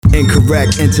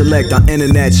Incorrect intellect on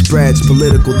internet spreads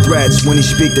political threats. When he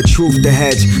speak the truth, the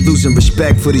heads losing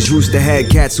respect for these rooster head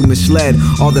cats who misled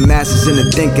all the masses into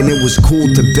thinking it was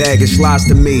cool to beg. It's lies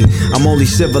to me. I'm only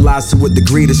civilized to a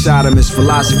degree. The Sodomist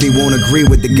philosophy won't agree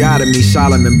with the God of me.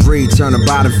 Solomon breed, turn a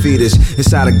bottom feeders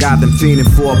inside of Gotham, fiending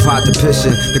for a pot to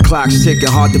pissin'. The clock's ticking,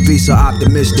 hard to be so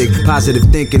optimistic. Positive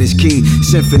thinking is key.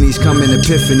 Symphonies come in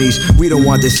epiphanies. We don't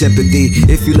want the sympathy.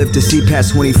 If you live to see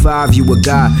past 25, you a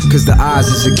god, cause the odds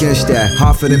is against that.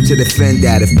 Hard for them to defend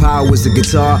that. If power was the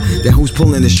guitar, then who's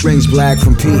pulling the strings? Black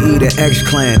from PE to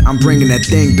X-Clan. I'm bringing that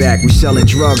thing back. We selling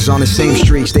drugs on the same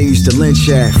streets they used to lynch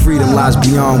at. Freedom lies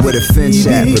beyond where the fence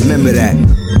at. Remember that.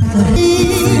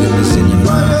 Freedom is in your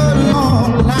mind.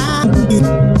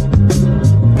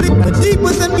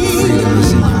 Freedom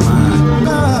is in your mind.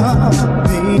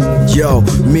 Yo,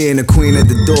 me and the queen at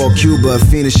the door, Cuba,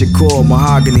 Phoenix Shakur,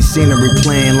 mahogany scenery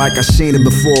playing like I seen it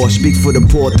before. Speak for the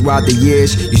poor throughout the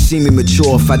years. You see me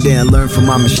mature. If I didn't learn from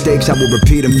my mistakes, I will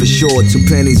repeat them for sure. 2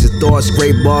 pennies of thoughts,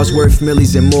 great bars worth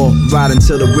millies and more. Ride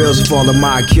until the wheels fall and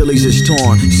my Achilles is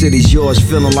torn. City's yours,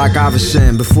 feeling like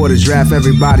Iverson. Before the draft,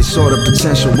 everybody saw the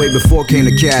potential. Way before came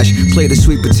the cash. Play the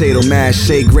sweet potato mash,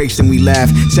 say grace and we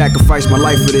laugh. Sacrifice my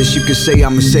life for this. You can say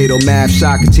I'm a sadomath,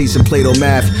 Socrates and Plato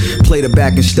math. Play the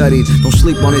back and study. Don't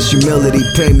sleep on this humility.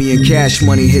 Pay me in cash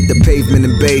money. Hit the pavement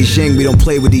in Beijing. We don't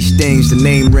play with these things. The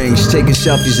name rings. Taking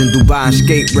selfies in Dubai and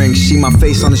skate rings. See my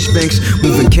face on the Sphinx.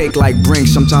 Moving cake like Brink.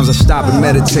 Sometimes I stop and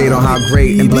meditate on how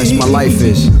great and blessed my life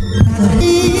is.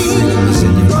 Freedom is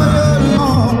in your mind.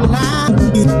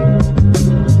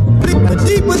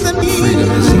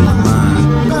 Freedom is in your mind.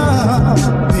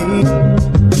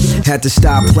 Had to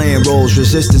stop playing roles.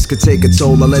 Resistance could take a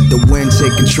toll. I let the wind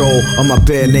take control of my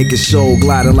bare naked soul.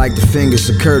 Gliding like the fingers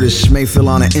of Curtis Mayfield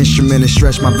on an instrument and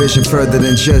stretch my vision further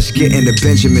than just getting to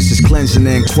Benjamins. It's cleansing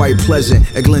and quite pleasant.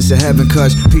 A glimpse of heaven,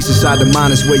 cause peace inside the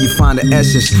mind is where you find the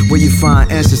essence, where you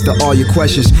find answers to all your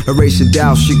questions. Erasing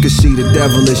doubts, you can see the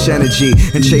devilish energy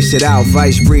and chase it out.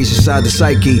 Vice breeze inside the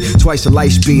psyche. Twice the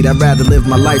light speed. I'd rather live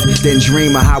my life than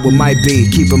dream of how it might be.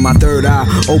 Keeping my third eye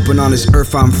open on this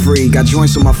earth, I'm free. Got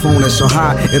joints on my phone that's so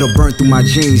hot, it'll burn through my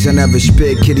jeans. I never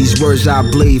spit, kitty's words I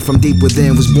bleed. From deep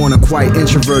within, was born a quite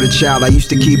introverted child. I used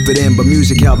to keep it in, but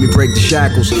music helped me break the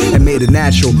shackles and made it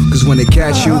natural. Cause when they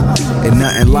catch you, ain't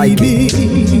nothing like it.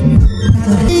 Freedom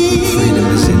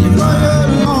is in your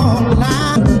mind.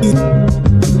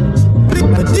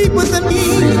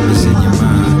 Freedom is in your mind.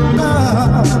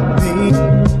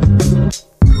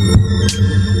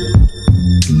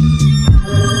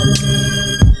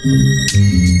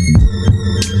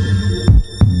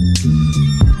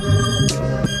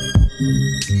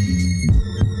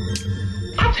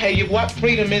 Tell you what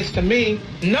freedom is to me.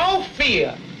 No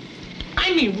fear.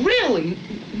 I mean, really,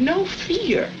 no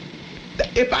fear.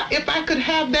 If I could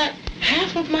have that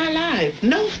half of my life,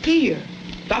 no fear.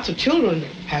 Lots of children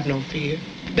have no fear.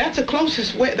 That's the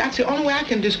closest way, that's the only way I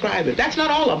can describe it. That's not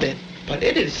all of it, but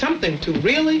it is something to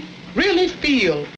really, really feel.